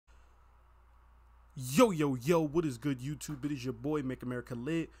Yo, what is good, YouTube? It is your boy, Make America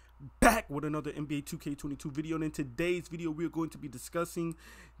Lit, back with another NBA 2K22 video. And in today's video, we are going to be discussing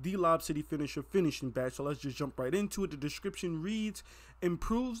the Lob City Finisher finishing badge. So let's just jump right into it. The description reads,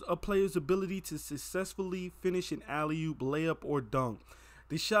 improves a player's ability to successfully finish an alley-oop, layup, or dunk.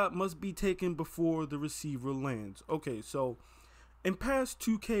 The shot must be taken before the receiver lands. Okay, so in past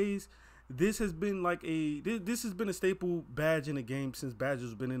 2Ks, this has been like this has been a staple badge in the game since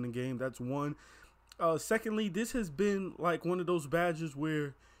badges have been in the game. That's one. Secondly, this has been like one of those badges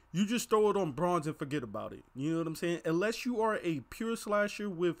where you just throw it on bronze and forget about it. You know what I'm saying? Unless you are a pure slasher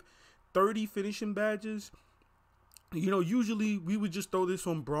with 30 finishing badges, you know, usually we would just throw this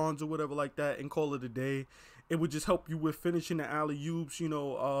on bronze or whatever like that and call it a day. It would just help you with finishing the alley-oops, you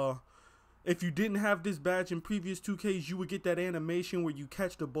know. If you didn't have this badge in previous 2Ks, you would get that animation where you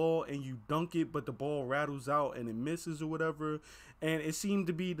catch the ball and you dunk it, but the ball rattles out and it misses or whatever. And it seemed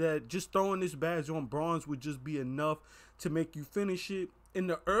to be that just throwing this badge on bronze would just be enough to make you finish it. In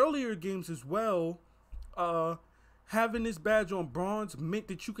the earlier games as well, having this badge on bronze meant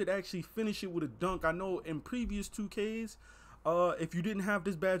that you could actually finish it with a dunk. I know in previous 2Ks, if you didn't have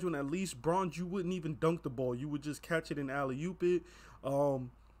this badge on at least bronze, you wouldn't even dunk the ball. You would just catch it and alley-oop it.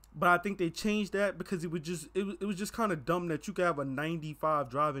 But I think they changed that because it was just kind of dumb that you could have a 95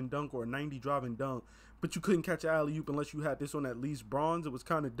 driving dunk or a 90 driving dunk, but you couldn't catch an alley-oop unless you had this on at least bronze. It was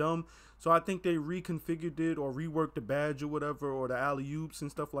kind of dumb. So I think they reconfigured it or reworked the badge or whatever, or the alley-oops and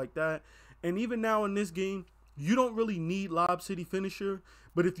stuff like that. And even now in this game, you don't really need Lob City Finisher,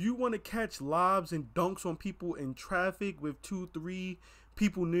 but if you want to catch lobs and dunks on people in traffic with 2-3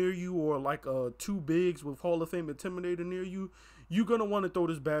 people near you, or like two bigs with Hall of Fame Intimidator near you, you're gonna want to throw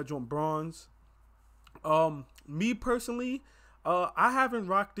this badge on bronze. Me personally, I haven't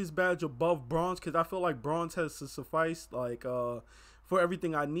rocked this badge above bronze because I feel like bronze has to suffice like for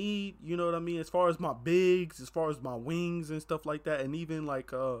everything I need, you know what I mean, as far as my bigs, as far as my wings and stuff like that, and even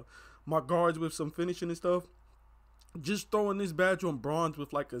like my guards with some finishing and stuff. Just throwing this badge on bronze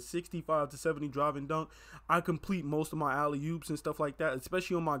with like a 65 to 70 driving dunk, I complete most of my alley-oops and stuff like that,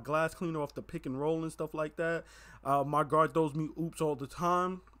 especially on my glass cleaner off the pick and roll and stuff like that. My guard throws me oops all the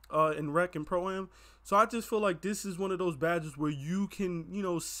time in rec and pro-am. So I just feel like this is one of those badges where you can, you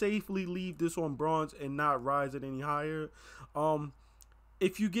know, safely leave this on bronze and not rise it any higher.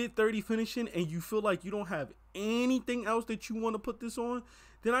 If you get 30 finishing and you feel like you don't have anything else that you want to put this on,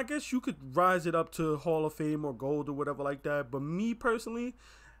 then I guess you could rise it up to Hall of Fame or gold or whatever like that. But me personally,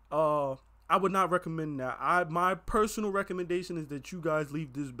 I would not recommend that. My personal recommendation is that you guys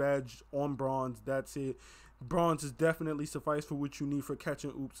leave this badge on bronze. That's it. Bronze is definitely suffice for what you need for catching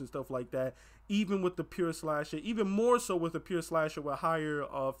oops and stuff like that. Even with the pure slasher, even more so with the pure slasher with higher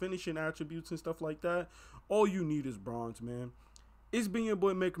finishing attributes and stuff like that, all you need is bronze, man. It's been your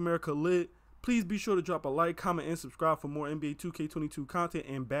boy, Make America Lit. Please be sure to drop a like, comment, and subscribe for more NBA 2K22 content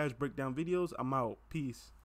and badge breakdown videos. I'm out. Peace.